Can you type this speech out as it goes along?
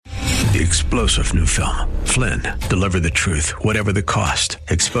the explosive new film, Flynn, Deliver the Truth, Whatever the Cost,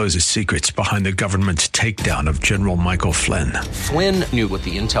 exposes secrets behind the government's takedown of General Michael Flynn. Flynn knew what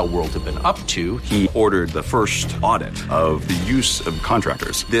the intel world had been up to. He ordered the first audit of the use of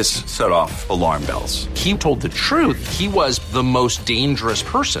contractors. This set off alarm bells. He told the truth. He was the most dangerous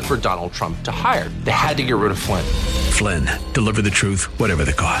person for Donald Trump to hire. They had to get rid of Flynn. Flynn, Deliver the Truth, Whatever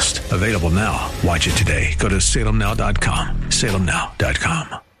the Cost. Available now. Watch it today. Go to salemnow.com.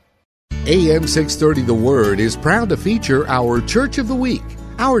 salemnow.com. AM 630 The Word is proud to feature our Church of the Week.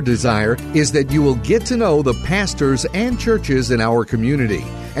 Our desire is that you will get to know the pastors and churches in our community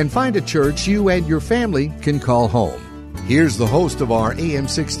and find a church you and your family can call home. Here's the host of our AM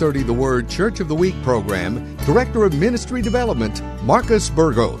 630 The Word Church of the Week program, Director of Ministry Development, Marcus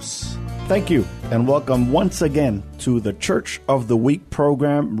Burgos. Thank you, and welcome once again to the Church of the Week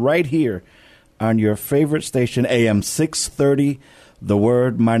program right here on your favorite station, AM 630 The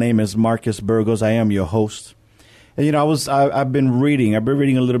Word. My name is Marcus Burgos. I am your host. And I've been reading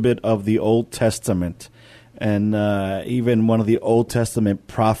a little bit of the Old Testament, and even one of the Old Testament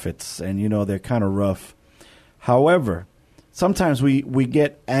prophets, and they're kind of rough. However, sometimes we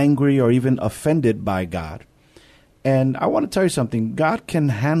get angry or even offended by God. And I want to tell you something. God can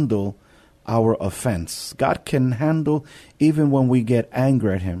handle our offense. God can handle even when we get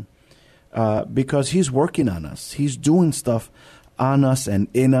angry at him, because he's working on us. He's doing stuff on us and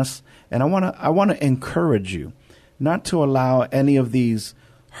in us. And I want to encourage you not to allow any of these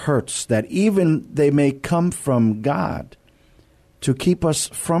hurts that even they may come from God to keep us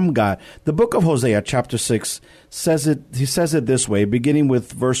from God. The book of Hosea, chapter 6, says it. He says it this way, beginning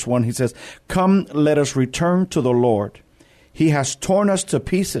with verse 1. He says, "Come, let us return to the Lord. He has torn us to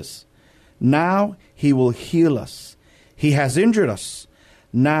pieces. Now he will heal us. He has injured us.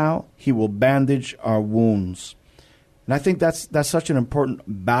 Now he will bandage our wounds." And I think that's such an important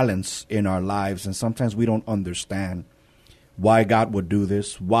balance in our lives. And sometimes we don't understand why God would do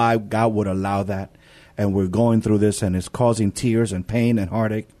this, why God would allow that. And we're going through this, and it's causing tears and pain and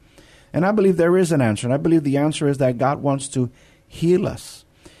heartache. And I believe there is an answer. And I believe the answer is that God wants to heal us.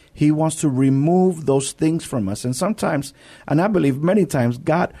 He wants to remove those things from us. And sometimes, and I believe many times,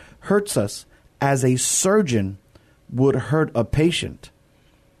 God hurts us as a surgeon would hurt a patient.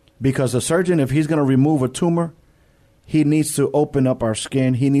 Because a surgeon, if he's going to remove a tumor, he needs to open up our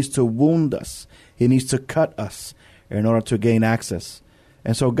skin. He needs to wound us. He needs to cut us in order to gain access.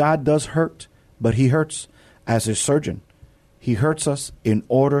 And so God does hurt, but he hurts as a surgeon. He hurts us in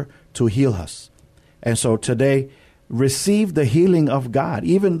order to heal us. And so today, receive the healing of God,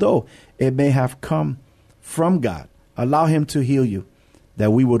 even though it may have come from God. Allow him to heal you,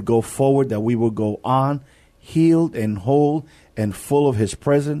 that we would go forward, that we would go on, healed and whole and full of his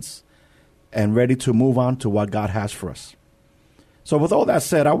presence, and ready to move on to what God has for us. So with all that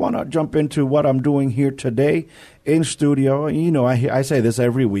said, I want to jump into what I'm doing here today in studio. I say this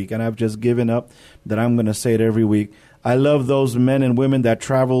every week, and I've just given up that I'm going to say it every week. I love those men and women that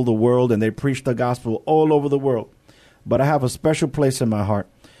travel the world and they preach the gospel all over the world. But I have a special place in my heart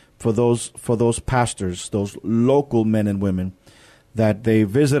for those pastors, those local men and women, that they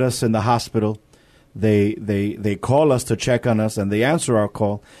visit us in the hospital. They call us to check on us, and they answer our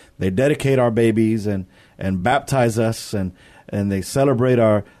call. They dedicate our babies and baptize us, and they celebrate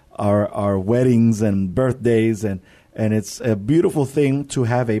our weddings and birthdays, and it's a beautiful thing to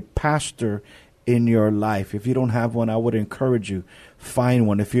have a pastor in your life. If you don't have one, I would encourage you, find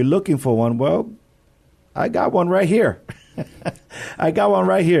one. If you're looking for one, well, I got one right here. I got one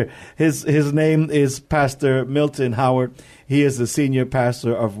right here. His name is Pastor Milton Howard. He is the senior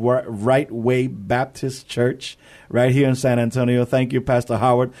pastor of Right Way Baptist Church right here in San Antonio. Thank you, Pastor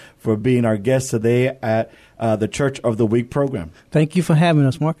Howard, for being our guest today at the Church of the Week program. Thank you for having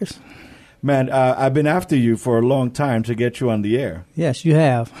us, Marcus. Man, I've been after you for a long time to get you on the air. Yes, you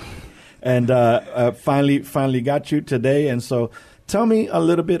have. And finally got you today. And so tell me a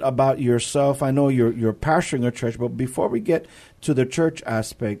little bit about yourself. I know you're pastoring a church, but before we get to the church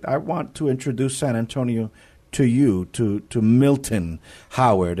aspect, I want to introduce San Antonio to you, to Milton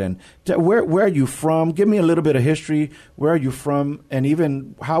Howard. And where are you from? Give me a little bit of history. Where are you from? And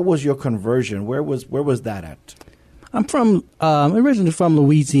even how was your conversion? Where was that at? I'm originally from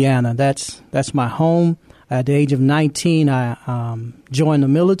Louisiana. That's my home. At the age of 19, I joined the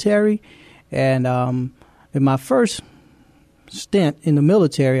military. And in my first stint in the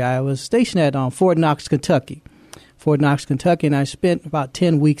military, I was stationed at Fort Knox, Kentucky. And I spent about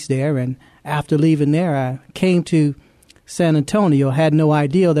 10 weeks there. And after leaving there, I came to San Antonio. Had no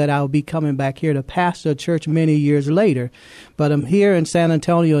idea that I would be coming back here to pastor a church many years later. But I'm here in San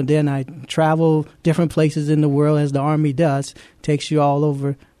Antonio, and then I travel different places in the world, as the Army does. Takes you all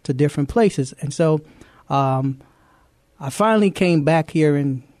over to different places. And so I finally came back here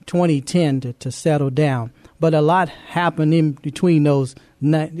in 2010 to settle down. But a lot happened in between those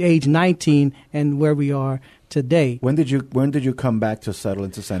age 19 and where we are today. When did you come back to settle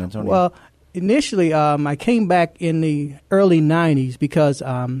into San Antonio? Well, initially, I came back in the early 90s because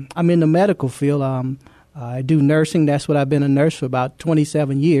I'm in the medical field. I do nursing. That's what I've been a nurse for about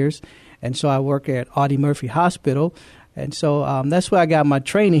 27 years. And so I work at Audie Murphy Hospital. And so that's where I got my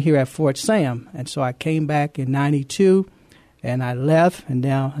training here at Fort Sam. And so I came back in 92 and I left, and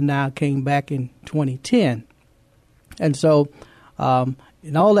now I came back in 2010. And so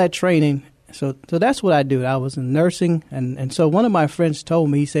in all that training, so that's what I do. I was in nursing. And so one of my friends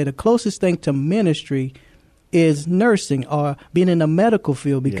told me, he said, the closest thing to ministry is nursing or being in the medical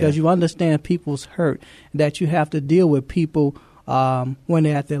field, because you understand people's hurt, that you have to deal with people when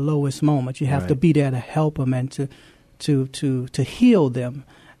they're at their lowest moment. You have to be there to help them and to heal them,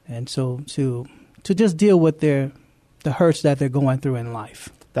 and so to just deal with the hurts that they're going through in life.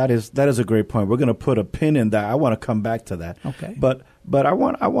 That is a great point. We're going to put a pin in that. I want to come back to that. Okay. But I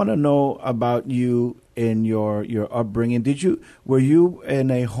want to know about you in your upbringing. Were you in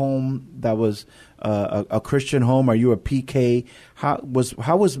a home that was a Christian home? Are you a PK? How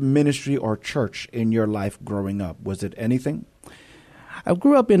was ministry or church in your life growing up? Was it anything? I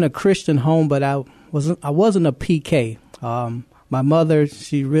grew up in a Christian home, but I wasn't a PK. My mother,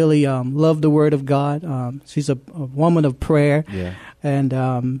 she really loved the Word of God. She's a woman of prayer,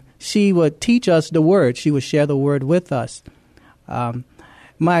 and she would teach us the Word. She would share the Word with us.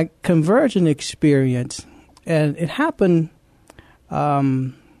 My conversion experience, and it happened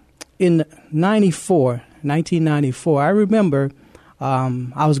in 1994. I remember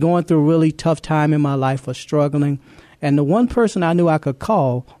I was going through a really tough time in my life, was struggling, and the one person I knew I could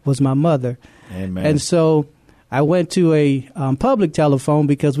call was my mother. Amen. And so I went to a public telephone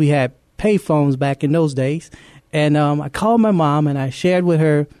because we had pay phones back in those days. And I called my mom and I shared with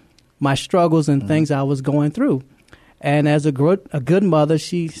her my struggles and things I was going through. And as a good mother,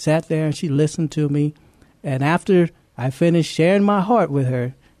 she sat there and she listened to me. And after I finished sharing my heart with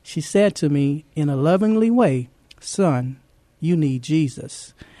her, she said to me in a lovingly way, "Son, you need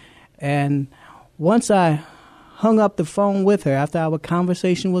Jesus." And once I hung up the phone with her, after our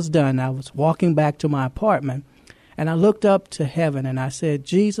conversation was done, I was walking back to my apartment, and I looked up to heaven and I said,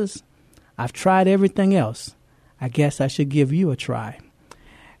 "Jesus, I've tried everything else. I guess I should give you a try."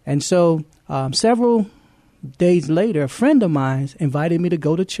 And so several days later, a friend of mine invited me to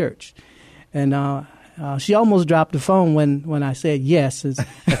go to church. And she almost dropped the phone when I said yes.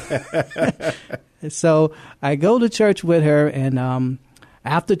 So I go to church with her, and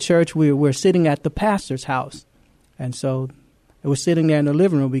after church, we're sitting at the pastor's house. And so it was sitting there in the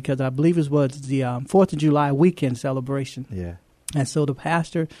living room because I believe it was the 4th of July weekend celebration. Yeah. And so the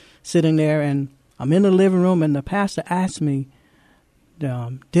pastor sitting there, and I'm in the living room, and the pastor asked me,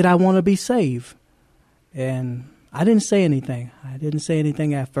 did I want to be saved? And I didn't say anything. I didn't say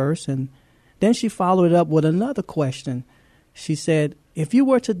anything at first. And then she followed it up with another question. She said, if you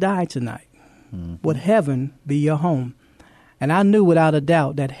were to die tonight, would heaven be your home? And I knew without a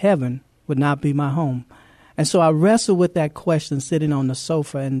doubt that heaven would not be my home. And so I wrestled with that question sitting on the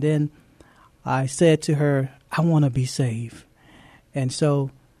sofa, and then I said to her, I want to be saved. And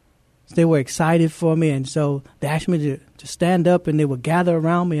so they were excited for me, and so they asked me to stand up, and they would gather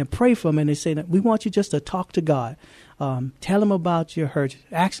around me and pray for me, and they said, we want you just to talk to God. Tell him about your hurt.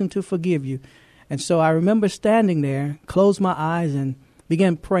 Ask him to forgive you. And so I remember standing there, closed my eyes, and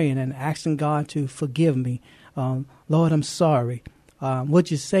began praying and asking God to forgive me. Lord, I'm sorry.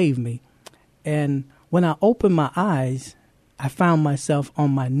 Would you save me? And when I opened my eyes, I found myself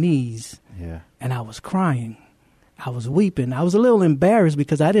on my knees, and I was crying. I was weeping. I was a little embarrassed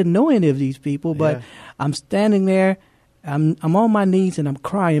because I didn't know any of these people, but I'm standing there, I'm on my knees, and I'm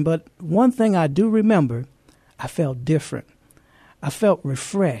crying. But one thing I do remember, I felt different. I felt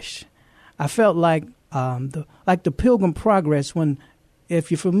refreshed. I felt like the Pilgrim Progress, when, if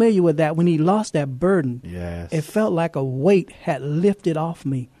you're familiar with that, when he lost that burden, it felt like a weight had lifted off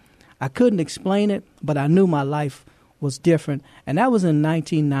me. I couldn't explain it, but I knew my life was different. And that was in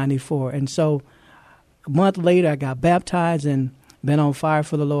 1994. And so a month later, I got baptized and been on fire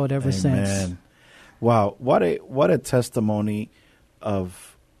for the Lord ever since. Wow, what a testimony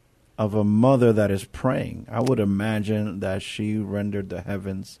of a mother that is praying. I would imagine that she rendered the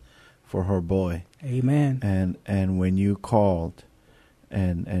heavens for her boy. Amen. And when you called,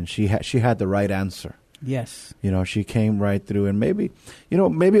 and she had the right answer. Yes. She came right through, and maybe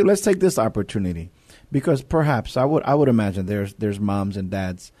let's take this opportunity, because perhaps I would imagine there's moms and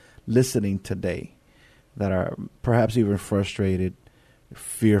dads listening today that are perhaps even frustrated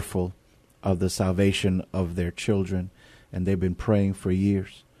fearful of the salvation of their children, and they've been praying for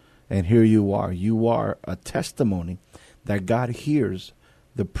years. And here you are. You are a testimony that God hears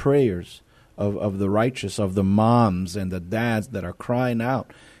the prayers of the righteous, of the moms and the dads that are crying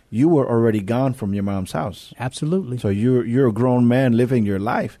out. You were already gone from your mom's house. Absolutely. So you're a grown man living your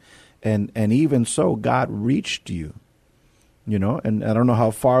life. And even so, God reached you. You know, and I don't know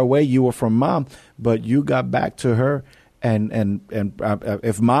how far away you were from mom, but you got back to her. And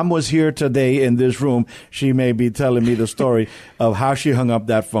if mom was here today in this room, she may be telling me the story of how she hung up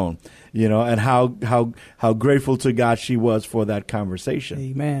that phone, you know, and how grateful to God she was for that conversation.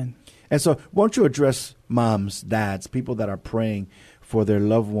 Amen. And so won't you address moms, dads, people that are praying for their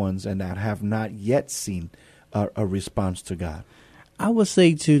loved ones and that have not yet seen a response to God? I would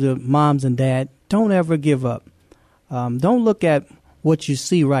say to the moms and dad, don't ever give up. Don't look at what you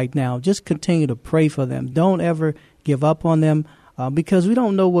see right now. Just continue to pray for them. Don't ever give up on them because we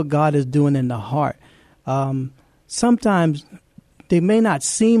don't know what God is doing in the heart. Sometimes they may not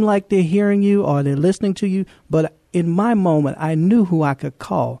seem like they're hearing you or they're listening to you, but in my moment, I knew who I could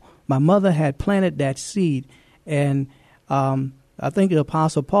call. My mother had planted that seed, and I think the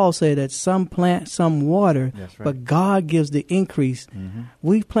Apostle Paul said that some plant, some water, That's right. but God gives the increase. Mm-hmm.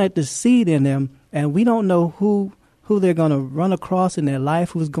 We plant the seed in them, and we don't know who they're going to run across in their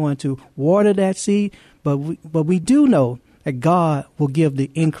life, who's going to water that seed, but we do know that God will give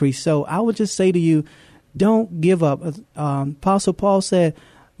the increase. So I would just say to you, don't give up. Apostle Paul said,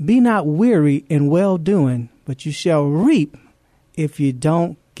 be not weary in well-doing, but you shall reap if you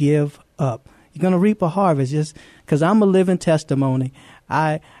don't give up. You're going to reap a harvest, just because I'm a living testimony.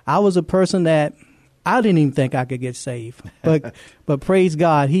 I was a person that I didn't even think I could get saved, but praise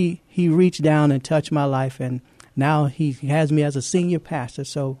God, he reached down and touched my life, and now he has me as a senior pastor.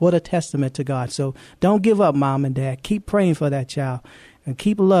 So what a testament to God. So don't give up, mom and dad. Keep praying for that child and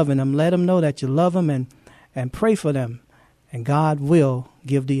keep loving them. Let them know that you love them and pray for them. And God will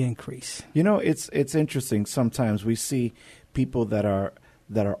give the increase. You know, it's interesting. Sometimes we see people that are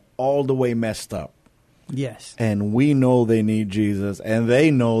all the way messed up. Yes. And we know they need Jesus, and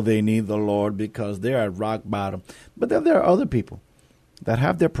they know they need the Lord because they're at rock bottom. But then there are other people that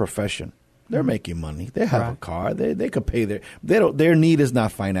have their profession. They're making money. They have a car. They could pay their need is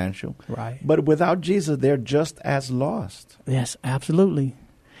not financial. Right. But without Jesus, they're just as lost. Yes, absolutely.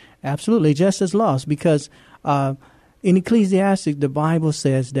 Absolutely, just as lost. Because in Ecclesiastes, the Bible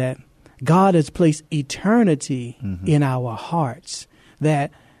says that God has placed eternity in our hearts.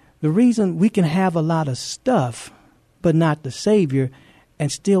 That the reason we can have a lot of stuff, but not the Savior, and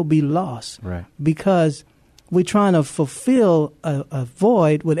still be lost. Right. Because we're trying to fulfill a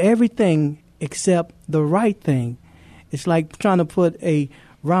void with everything except the right thing. It's like trying to put a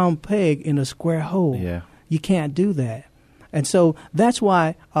round peg in a square hole. Yeah. You can't do that. And so that's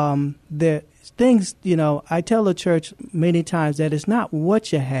why there things, you know, I tell the church many times that it's not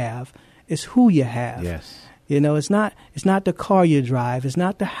what you have, it's who you have. Yes. You know, it's not the car you drive, it's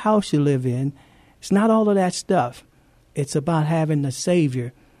not the house you live in, it's not all of that stuff. It's about having the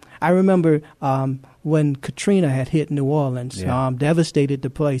Savior. I remember when Katrina had hit New Orleans, devastated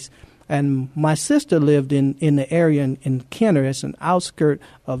the place. And my sister lived in the area in Kenner. It's an outskirt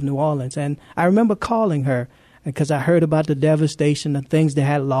of New Orleans. And I remember calling her because I heard about the devastation, the things they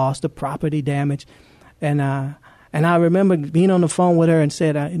had lost, the property damage. And I remember being on the phone with her and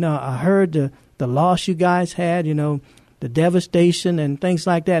said, I heard the loss you guys had, the devastation and things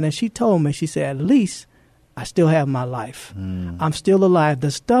like that. And she told me, she said, at least I still have my life. I'm still alive. The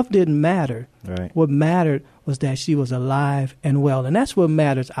stuff didn't matter. Right. What mattered was that she was alive and well. And that's what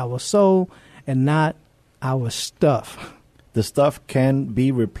matters, our soul and not our stuff. The stuff can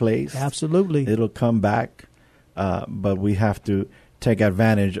be replaced. Absolutely. It'll come back, but we have to take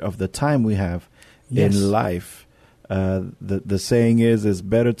advantage of the time we have in life. The saying is, it's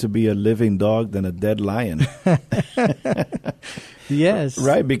better to be a living dog than a dead lion. Yes.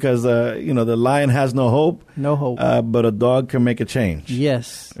 Right, because, the lion has no hope. No hope. But a dog can make a change.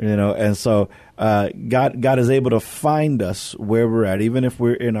 Yes. And so God is able to find us where we're at, even if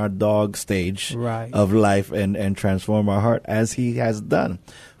we're in our dog stage of life and transform our heart as he has done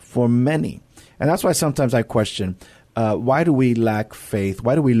for many. And that's why sometimes I question, why do we lack faith?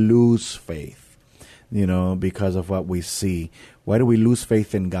 Why do we lose faith? Because of what we see. Why do we lose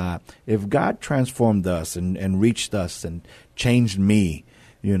faith in God? If God transformed us and reached us and changed me,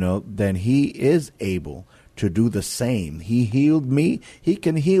 then he is able to do the same. He healed me. He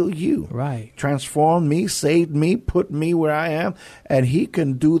can heal you. Right. Transformed me, saved me, put me where I am, and he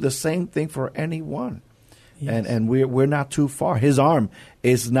can do the same thing for anyone. Yes. And we're not too far. His arm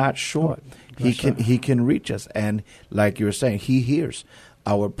is not short. He can reach us, and like you were saying, he hears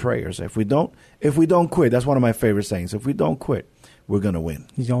our prayers. If we don't quit, that's one of my favorite sayings. If we don't quit, we're going to win.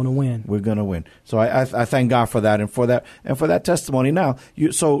 He's going to win. We're going to win. So I thank God for that, and for that testimony. Now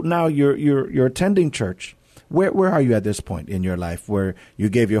you're attending church. Where are you at this point in your life where you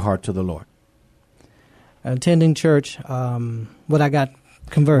gave your heart to the Lord? Attending church. What I got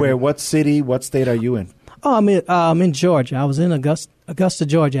converted. Where? What city? What state are you in? Oh, I'm in Georgia. I was in Augusta,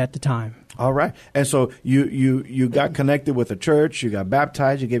 Georgia at the time. All right. And so you got connected with a church, you got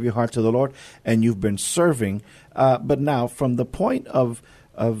baptized, you gave your heart to the Lord, and you've been serving. But now, from the point of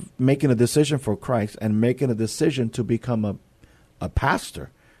making a decision for Christ and making a decision to become a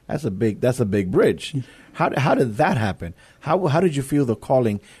pastor, that's a big bridge. How did that happen? How did you feel the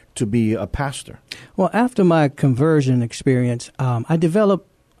calling to be a pastor? Well, after my conversion experience, I developed,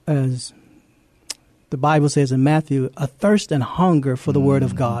 as the Bible says in Matthew, a thirst and hunger for the Word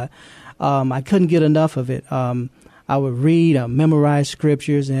of God. I couldn't get enough of it. I would read, memorize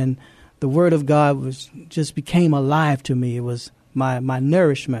scriptures, and the Word of God just became alive to me. It was my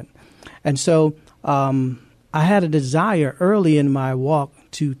nourishment. And so I had a desire early in my walk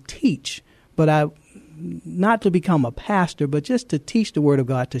to teach, but not to become a pastor, but just to teach the Word of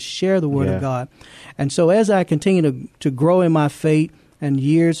God, to share the Word of God. And so as I continued to grow in my faith and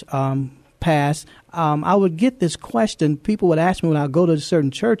years passed, I would get this question. People would ask me when I go to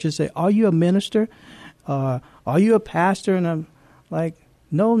certain churches, say, "Are you a minister? Are you a pastor?" And I'm like,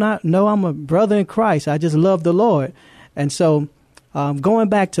 No, I'm a brother in Christ. I just love the Lord. And so going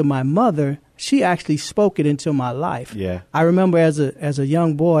back to my mother, she actually spoke it into my life. Yeah. I remember as a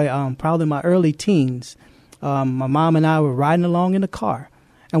young boy, probably in my early teens, my mom and I were riding along in the car,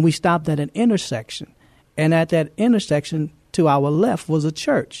 and we stopped at an intersection. And at that intersection, to our left was a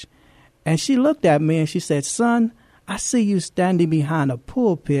church. And she looked at me and she said, "Son, I see you standing behind a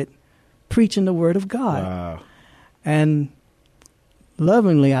pulpit preaching the Word of God." Wow. And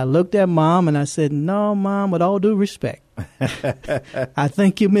lovingly, I looked at Mom and I said, "No, Mom, with all due respect, I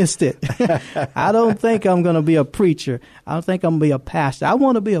think you missed it. I don't think I'm going to be a preacher. I don't think I'm going to be a pastor. I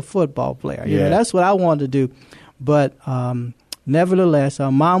want to be a football player. You know, that's what I want to do." But nevertheless,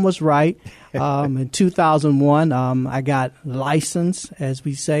 Mom was right. In 2001, I got licensed, as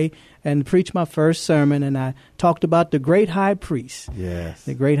we say, and preached my first sermon, and I talked about the great high priest. Yes.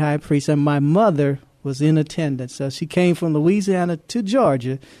 The great high priest. And my mother was in attendance. So she came from Louisiana to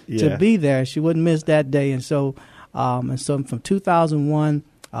Georgia to be there. She wouldn't miss that day. And so from 2001,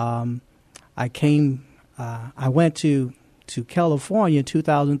 I came, I went to California in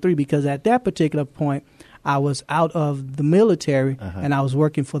 2003 because at that particular point, I was out of the military and I was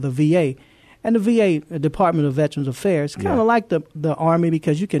working for the VA. And the VA, the Department of Veterans Affairs, kind of like the Army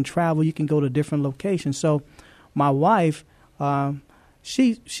because you can travel, you can go to different locations. So my wife,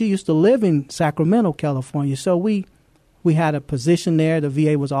 she used to live in Sacramento, California. So we had a position there. The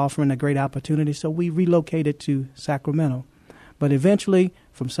VA was offering a great opportunity. So we relocated to Sacramento. But eventually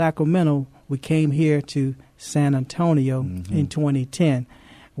from Sacramento, we came here to San Antonio in 2010,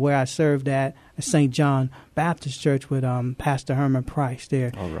 where I served at St. John Baptist Church with Pastor Herman Price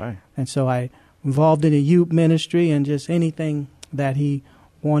there. All right. And so I involved in the youth ministry and just anything that he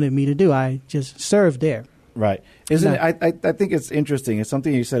wanted me to do. I just served there. Right. Isn't it? I think it's interesting. It's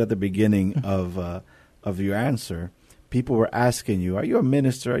something you said at the beginning of your answer. People were asking you, "Are you a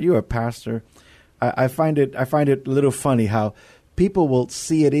minister? Are you a pastor?" I find it a little funny how people will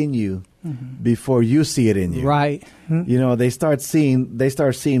see it in you before you see it in you. Right. You know, they start seeing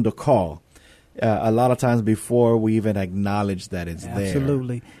the call a lot of times before we even acknowledge that it's there.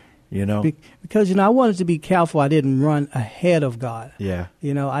 Absolutely. You know, because I wanted to be careful. I didn't run ahead of God. Yeah.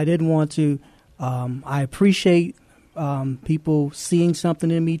 I didn't want to. I appreciate people seeing something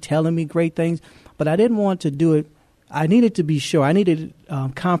in me, telling me great things, but I didn't want to do it. I needed to be sure. I needed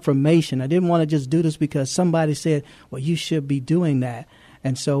confirmation. I didn't want to just do this because somebody said, "Well, you should be doing that."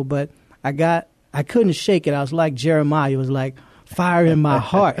 And so, but I couldn't shake it. I was like Jeremiah. It was like fire in my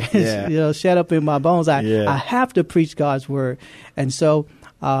heart, shut up in my bones. I have to preach God's word. And so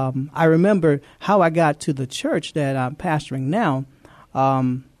I remember how I got to the church that I'm pastoring now.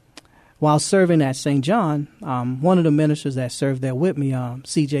 While serving at St. John, one of the ministers that served there with me,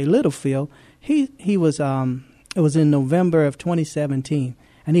 C.J. Littlefield, he was, it was in November of 2017,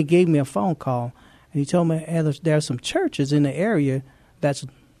 and he gave me a phone call, and he told me, "Hey, there are some churches in the area that's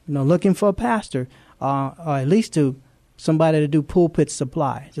looking for a pastor, or at least somebody to do pulpit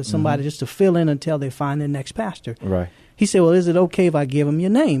supply, just somebody just to fill in until they find their next pastor." Right. He said, "Well, is it okay if I give him your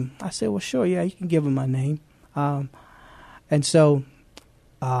name?" I said, "Well, sure, yeah, you can give him my name." And so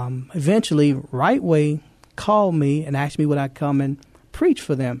eventually, Right Way called me and asked me would I come and preach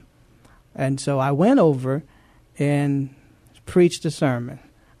for them. And so I went over and preached a sermon,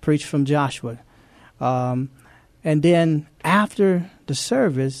 preached from Joshua. And then after the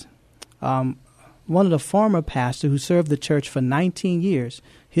service, one of the former pastors who served the church for 19 years,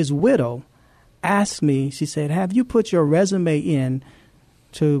 his widow asked me, she said, have you put your resume in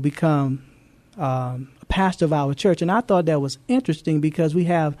to become a pastor of our church? And I thought that was interesting because we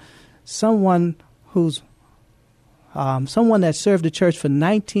have someone who's someone that served the church for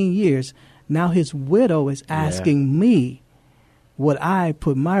 19 years. Now his widow is asking me would I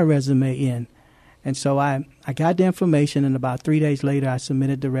put my resume in. And so I got the information, and about 3 days later I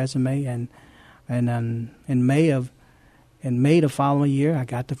submitted the resume, and in May the following year I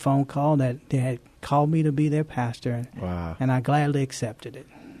got the phone call that they had called me to be their pastor. Wow. And I gladly accepted it.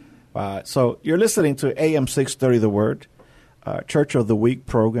 Wow. So you're listening to AM 630 The Word, Church of the Week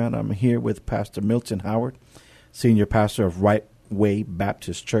program. I'm here with Pastor Milton Howard, Senior Pastor of Right Way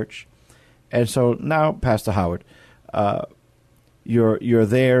Baptist Church. And so now, Pastor Howard, you're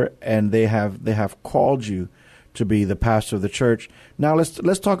there, and they have called you to be the pastor of the church. Now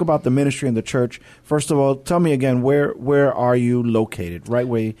let's talk about the ministry in the church. First of all, tell me again, where are you located? Right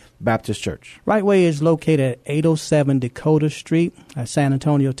Way Baptist Church. Right Way is located at 807 Dakota Street, San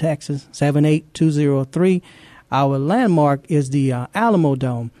Antonio, Texas, 78203. Our landmark is the Alamo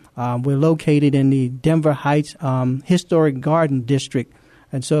Dome. We're located in the Denver Heights Historic Garden District.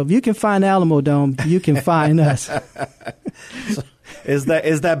 And so if you can find Alamo Dome, you can find us. So is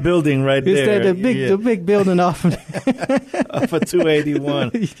that building right there? It's the big building off of off of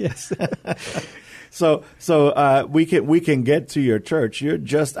 281. Yes. So we can get to your church. You're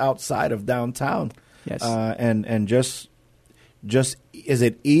just outside of downtown. Yes. And just is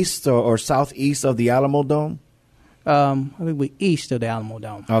it east or southeast of the Alamo Dome? I think we're east of the Alamo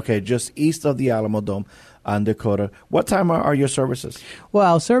Dome. Okay, just east of the Alamo Dome on Dakota. What time are your services?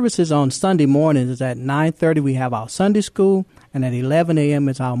 Well, our services on Sunday mornings is at 9:30. We have our Sunday school, and at 11 a.m.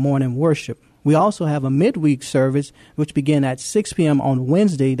 is our morning worship. We also have a midweek service, which begins at 6 p.m. on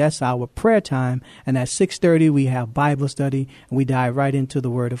Wednesday. That's our prayer time. And at 6:30, we have Bible study, and we dive right into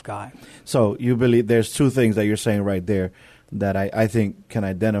the Word of God. So you believe there's two things that you're saying right there that I think can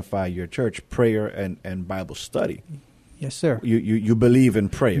identify your church: prayer and Bible study. Yes, sir. You believe in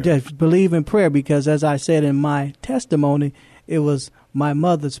prayer. Just believe in prayer because, as I said in my testimony, it was my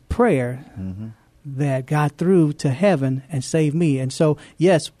mother's prayer that got through to heaven and saved me. And so,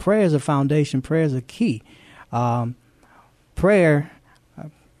 yes, prayer is a foundation. Prayer is a key. Prayer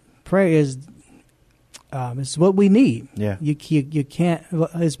is it's what we need. Yeah. You can't.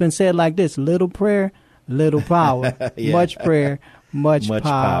 It's been said like this: little prayer, little power. Yeah. Much prayer, much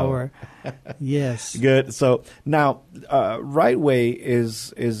power. Yes. Good. So now, Right Way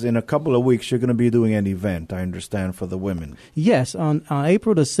is in a couple of weeks. You're going to be doing an event, I understand, for the women. Yes. On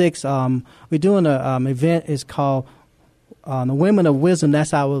April the 6th, we're doing an event. It's called the Women of Wisdom.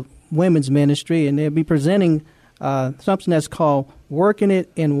 That's our women's ministry, and they'll be presenting something that's called Working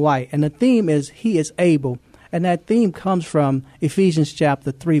It in White. And the theme is He is Able. And that theme comes from Ephesians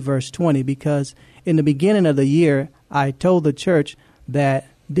chapter 3, verse 20, because in the beginning of the year, I told the church that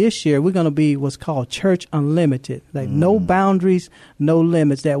this year we're going to be what's called Church Unlimited, like no boundaries, no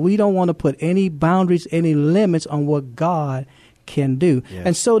limits, that we don't want to put any boundaries, any limits on what God can do. Yes.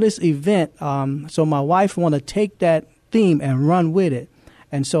 And so this event, so my wife want to take that theme and run with it.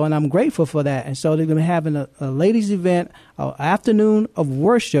 And I'm grateful for that. And so they're going to be having a ladies event, afternoon of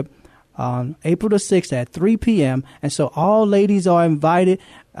worship on April the 6th at 3 p.m. And so all ladies are invited.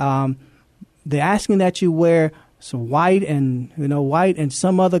 They're asking that you wear some white and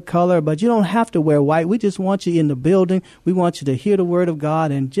some other color, but you don't have to wear white. We just want you in the building. We want you to hear the Word of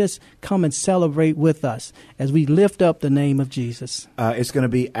God and just come and celebrate with us as we lift up the name of Jesus. It's going to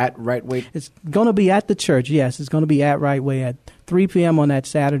be at Right Way? It's going to be at the church, yes. It's going to be at Right Way at 3 p.m. on that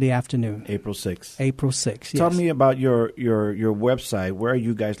Saturday afternoon. April 6th. April 6th, yes. Tell me about your website. Where are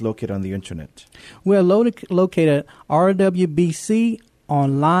you guys located on the internet? We're located at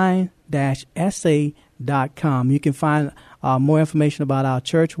rwbconline-sa.com. You can find more information about our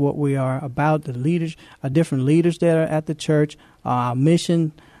church, what we are about, the leaders, different leaders that are at the church, our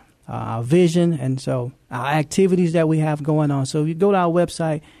mission, our vision, and so our activities that we have going on. So if you go to our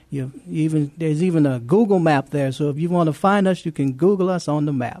website, there's even a Google map there. So if you want to find us, you can Google us on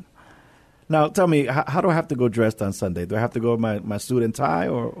the map. Now, tell me, how do I have to go dressed on Sunday? Do I have to go with my suit and tie,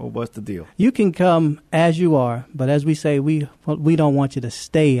 or what's the deal? You can come as you are, but as we say, we don't want you to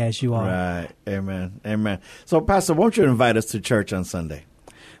stay as you are. Right. Amen. Amen. So, Pastor, won't you invite us to church on Sunday?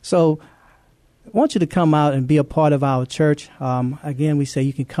 So, I want you to come out and be a part of our church. Again, we say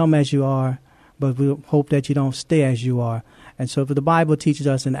you can come as you are, but we hope that you don't stay as you are. And so the Bible teaches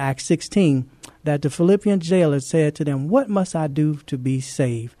us in Acts 16 that the Philippian jailer said to them, "What must I do to be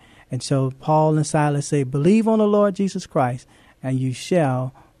saved?" And so Paul and Silas say, "Believe on the Lord Jesus Christ, and you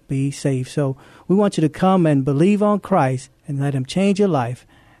shall be saved." So we want you to come and believe on Christ and let him change your life,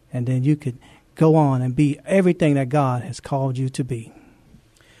 and then you could go on and be everything that God has called you to be.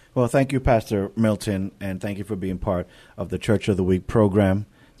 Well, thank you, Pastor Milton, and thank you for being part of the Church of the Week program.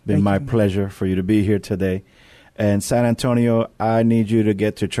 It's been my pleasure for you to be here today. And San Antonio, I need you to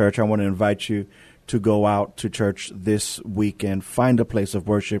get to church. I want to invite you to go out to church this weekend. Find a place of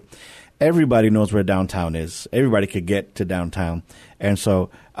worship. Everybody knows where downtown is. Everybody could get to downtown. And so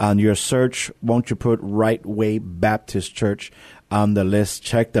on your search, won't you put Right Way Baptist Church on the list?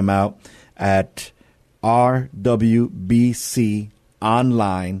 Check them out at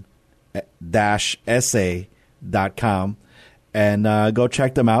rwbconline-sa.com and go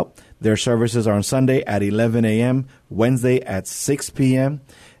check them out. Their services are on Sunday at 11 a.m., Wednesday at 6 p.m.,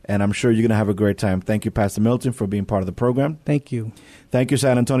 and I'm sure you're going to have a great time. Thank you, Pastor Milton, for being part of the program. Thank you. Thank you,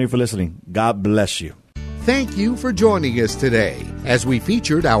 San Antonio, for listening. God bless you. Thank you for joining us today as we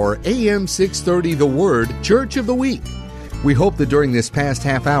featured our AM 630 The Word Church of the Week. We hope that during this past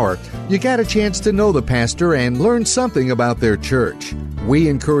half hour, you got a chance to know the pastor and learn something about their church. We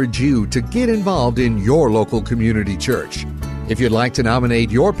encourage you to get involved in your local community church. If you'd like to nominate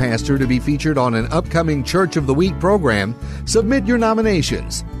your pastor to be featured on an upcoming Church of the Week program, submit your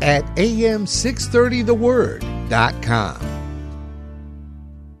nominations at am630theword.com.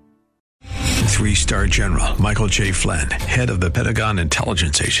 3-star General Michael J. Flynn, head of the Pentagon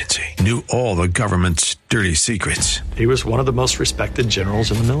Intelligence Agency, knew all the government's dirty secrets. He was one of the most respected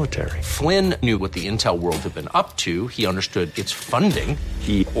generals in the military. Flynn knew what the intel world had been up to. He understood its funding.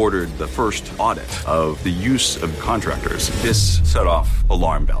 He ordered the first audit of the use of contractors. This set off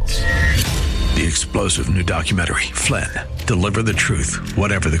alarm bells. The explosive new documentary, Flynn, Deliver the Truth,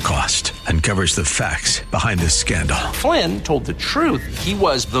 Whatever the Cost, uncovers the facts behind this scandal. Flynn told the truth. He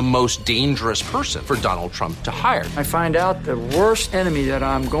was the most dangerous person for Donald Trump to hire. I find out the worst enemy that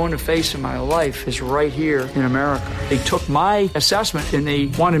I'm going to face in my life is right here in America. They took my assessment and they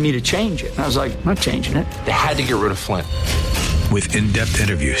wanted me to change it. And I was like, I'm not changing it. They had to get rid of Flynn. With in-depth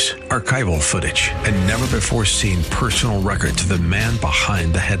interviews, archival footage, and never-before-seen personal records of the man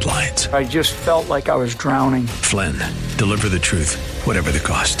behind the headlines. I just felt like I was drowning. Flynn, Deliver the Truth, Whatever the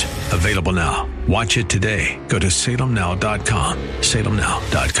Cost. Available now. Watch it today. Go to salemnow.com.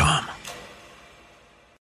 salemnow.com.